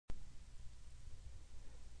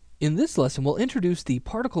In this lesson, we'll introduce the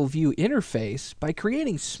particle view interface by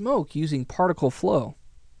creating smoke using particle flow.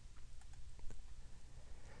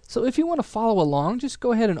 So if you want to follow along, just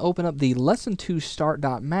go ahead and open up the lesson 2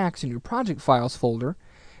 start.max in your project files folder,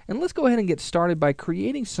 and let's go ahead and get started by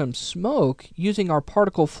creating some smoke using our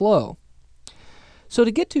particle flow. So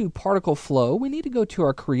to get to particle flow, we need to go to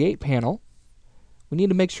our create panel. We need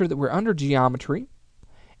to make sure that we're under geometry,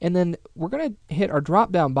 and then we're going to hit our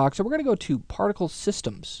drop down box and we're going to go to particle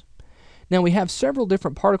systems. Now we have several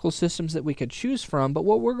different particle systems that we could choose from, but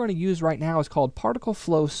what we're going to use right now is called particle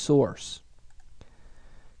flow source.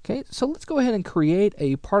 Okay, so let's go ahead and create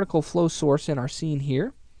a particle flow source in our scene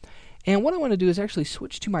here. And what I want to do is actually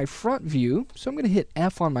switch to my front view. So I'm going to hit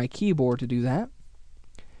F on my keyboard to do that.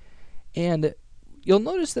 And you'll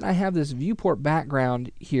notice that I have this viewport background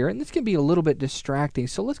here, and this can be a little bit distracting.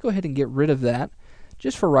 So let's go ahead and get rid of that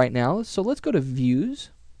just for right now. So let's go to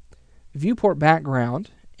Views, Viewport Background,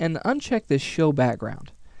 and uncheck this Show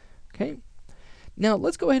Background. Okay. Now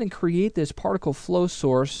let's go ahead and create this particle flow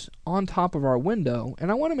source on top of our window, and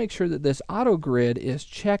I want to make sure that this auto grid is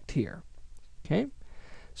checked here. Okay.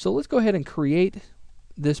 So let's go ahead and create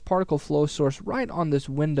this particle flow source right on this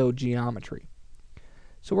window geometry.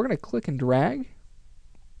 So we're going to click and drag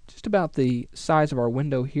just about the size of our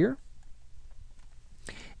window here.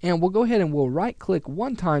 And we'll go ahead and we'll right click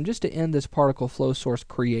one time just to end this particle flow source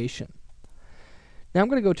creation. Now I'm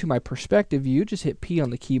going to go to my perspective view, just hit P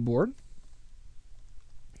on the keyboard.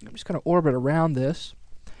 I'm just going to orbit around this.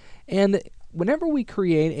 And whenever we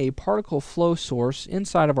create a particle flow source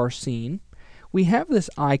inside of our scene, we have this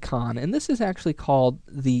icon, and this is actually called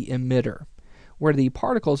the emitter, where the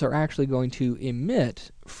particles are actually going to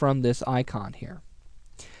emit from this icon here.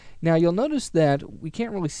 Now you'll notice that we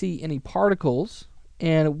can't really see any particles,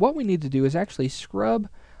 and what we need to do is actually scrub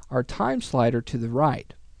our time slider to the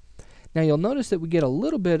right. Now you'll notice that we get a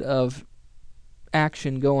little bit of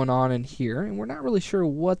action going on in here, and we're not really sure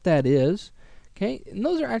what that is. Okay, and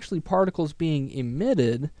those are actually particles being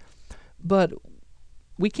emitted, but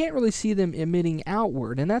we can't really see them emitting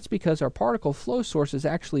outward, and that's because our particle flow source is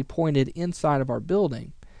actually pointed inside of our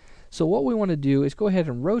building. So what we want to do is go ahead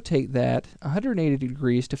and rotate that 180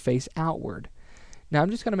 degrees to face outward. Now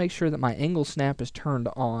I'm just going to make sure that my angle snap is turned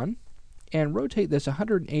on and rotate this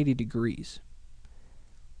 180 degrees.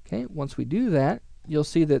 Okay, once we do that, you'll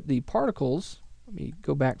see that the particles, let me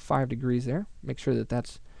go back 5 degrees there, make sure that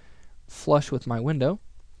that's flush with my window.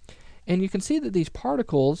 And you can see that these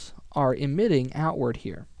particles are emitting outward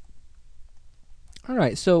here.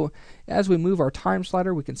 Alright, so as we move our time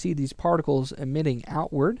slider, we can see these particles emitting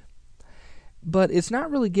outward, but it's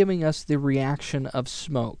not really giving us the reaction of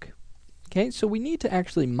smoke. Okay, so we need to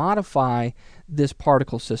actually modify this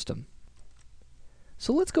particle system.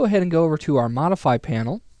 So let's go ahead and go over to our Modify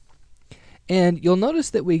panel. And you'll notice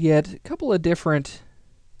that we get a couple of different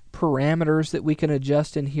parameters that we can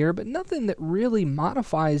adjust in here, but nothing that really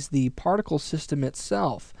modifies the particle system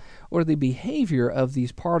itself or the behavior of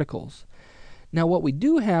these particles. Now what we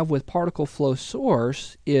do have with particle flow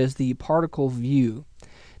source is the particle view.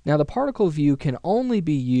 Now the particle view can only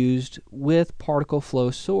be used with particle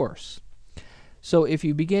flow source. So if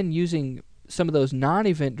you begin using some of those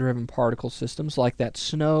non-event driven particle systems like that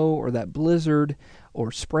snow or that blizzard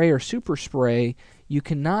or spray or super spray, you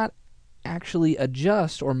cannot actually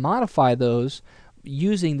adjust or modify those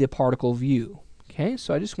using the particle view. Okay,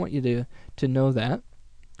 so I just want you to know that.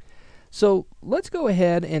 So let's go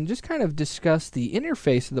ahead and just kind of discuss the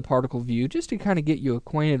interface of the particle view just to kind of get you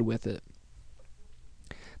acquainted with it.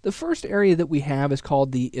 The first area that we have is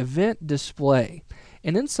called the event display.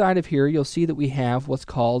 And inside of here you'll see that we have what's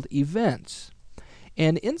called events.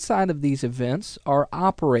 And inside of these events are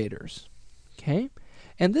operators. Okay?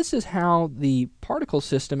 And this is how the particle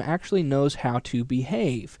system actually knows how to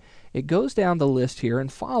behave. It goes down the list here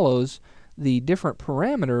and follows the different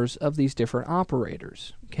parameters of these different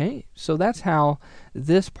operators. Okay? So that's how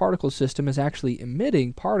this particle system is actually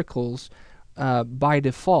emitting particles by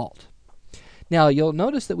default. Now you'll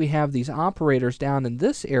notice that we have these operators down in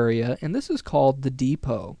this area, and this is called the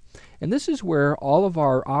depot. And this is where all of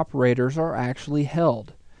our operators are actually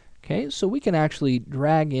held. Okay, so we can actually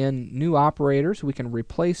drag in new operators. We can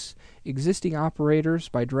replace existing operators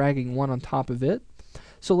by dragging one on top of it.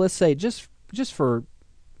 So let's say, just for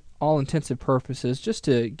all intensive purposes, just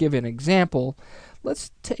to give an example,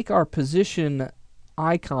 let's take our position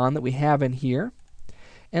icon that we have in here,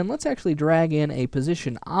 and let's actually drag in a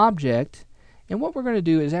position object. And what we're going to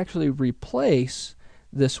do is actually replace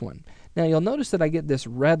this one. Now you'll notice that I get this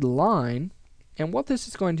red line, and what this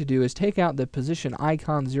is going to do is take out the position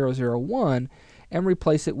icon 001 and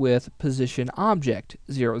replace it with position object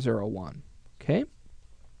 001. Okay?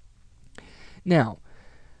 Now,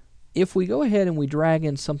 if we go ahead and we drag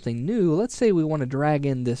in something new, let's say we want to drag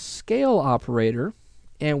in this scale operator,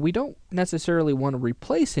 and we don't necessarily want to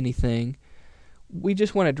replace anything, we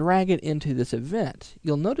just want to drag it into this event.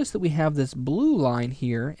 You'll notice that we have this blue line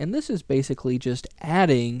here, and this is basically just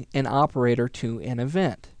adding an operator to an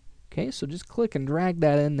event. Okay, so just click and drag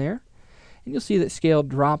that in there, and you'll see that scale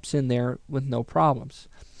drops in there with no problems.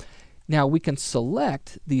 Now we can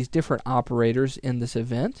select these different operators in this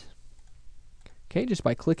event. Okay, just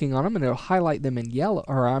by clicking on them, and it'll highlight them in yellow,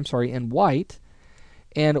 or I'm sorry, in white.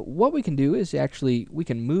 And what we can do is actually we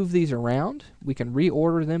can move these around. We can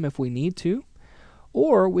reorder them if we need to,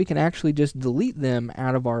 or we can actually just delete them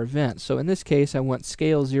out of our event. So in this case, I want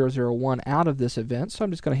scale 001 out of this event, so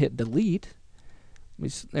I'm just going to hit delete.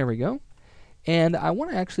 There we go. And I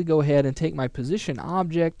want to actually go ahead and take my position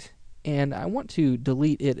object, and I want to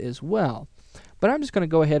delete it as well. But I'm just going to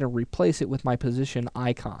go ahead and replace it with my position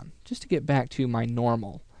icon, just to get back to my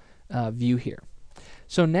normal view here.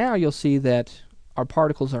 So now you'll see that our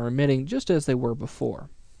particles are emitting just as they were before.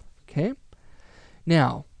 Okay.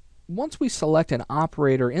 Now, once we select an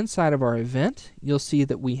operator inside of our event, you'll see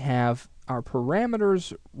that we have our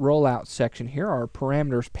parameters rollout section here, our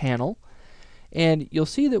parameters panel, and you'll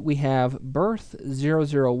see that we have birth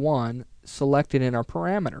 001 selected in our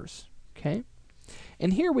parameters. Okay.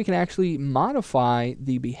 And here we can actually modify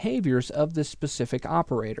the behaviors of this specific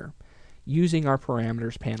operator using our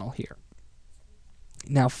parameters panel here.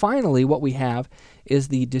 Now finally, what we have is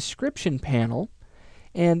the description panel,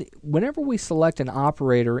 and whenever we select an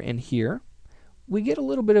operator in here, we get a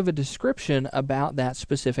little bit of a description about that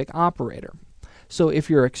specific operator. So if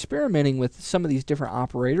you're experimenting with some of these different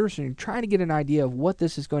operators and you're trying to get an idea of what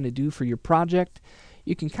this is going to do for your project,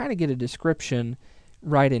 you can kind of get a description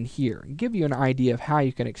right in here and give you an idea of how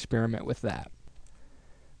you can experiment with that.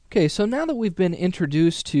 Okay, so now that we've been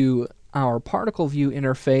introduced to our particle view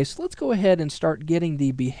interface, let's go ahead and start getting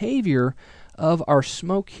the behavior of our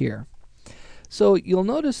smoke here. So you'll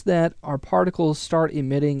notice that our particles start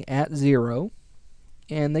emitting at 0,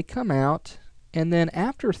 and they come out, and then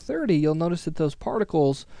after 30 you'll notice that those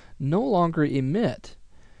particles no longer emit.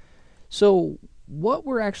 So what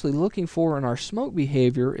we're actually looking for in our smoke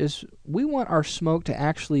behavior is we want our smoke to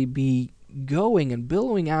actually be going and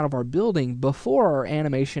billowing out of our building before our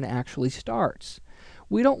animation actually starts.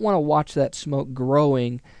 We don't want to watch that smoke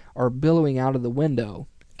growing or billowing out of the window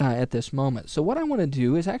at this moment. So what I want to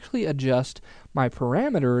do is actually adjust my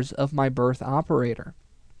parameters of my birth operator.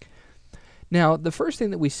 Now the first thing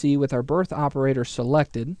that we see with our birth operator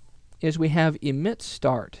selected is we have emit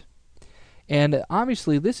start. And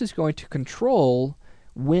obviously this is going to control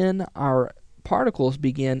when our particles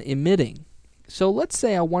begin emitting. So let's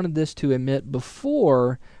say I wanted this to emit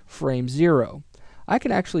before frame 0. I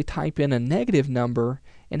can actually type in a negative number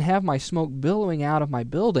and have my smoke billowing out of my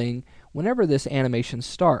building whenever this animation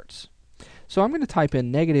starts. So I'm going to type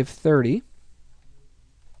in -30,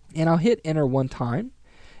 and I'll hit enter one time.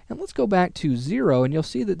 And let's go back to 0, and you'll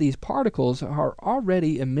see that these particles are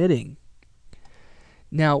already emitting.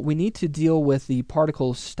 Now we need to deal with the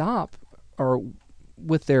particles stop, or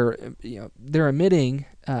with their emitting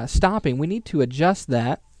stopping. We need to adjust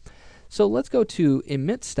that. So let's go to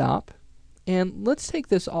emit stop, and let's take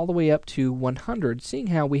this all the way up to 100, seeing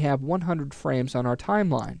how we have 100 frames on our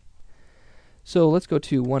timeline. So let's go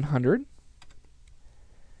to 100,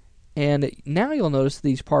 and now you'll notice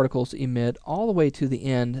these particles emit all the way to the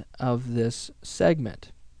end of this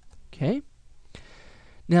segment. Okay.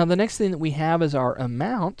 Now the next thing that we have is our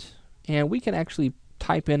amount, and we can actually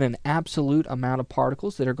type in an absolute amount of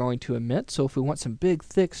particles that are going to emit. So if we want some big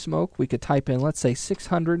thick smoke, we could type in, let's say,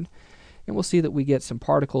 600, and we'll see that we get some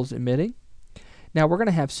particles emitting. Now we're going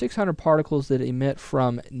to have 600 particles that emit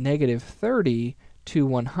from -30 to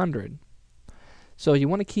 100. So you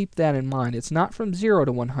want to keep that in mind. It's not from 0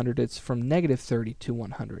 to 100, it's from -30 to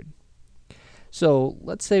 100. So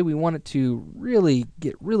let's say we want it to really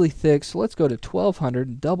get really thick, so let's go to 1200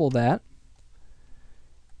 and double that,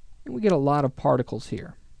 and we get a lot of particles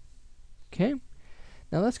here. Okay,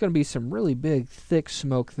 now that's going to be some really big thick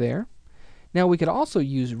smoke there. Now we could also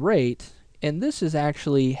use rate, and this is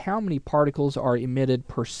actually how many particles are emitted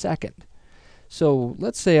per second. So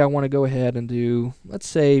let's say I want to go ahead and do, let's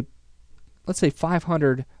say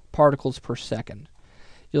 500 particles per second.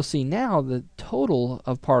 You'll see now the total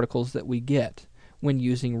of particles that we get when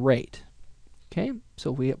using rate. Okay,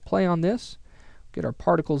 so if we hit play on this, get our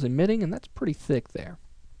particles emitting, and that's pretty thick there.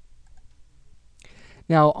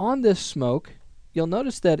 Now on this smoke, you'll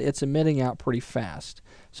notice that it's emitting out pretty fast.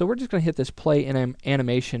 So we're just going to hit this play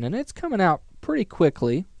animation, and it's coming out pretty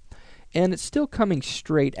quickly, and it's still coming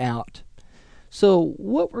straight out. So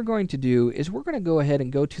what we're going to do is we're going to go ahead and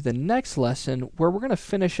go to the next lesson where we're going to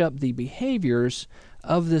finish up the behaviors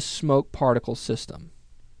of this smoke particle system.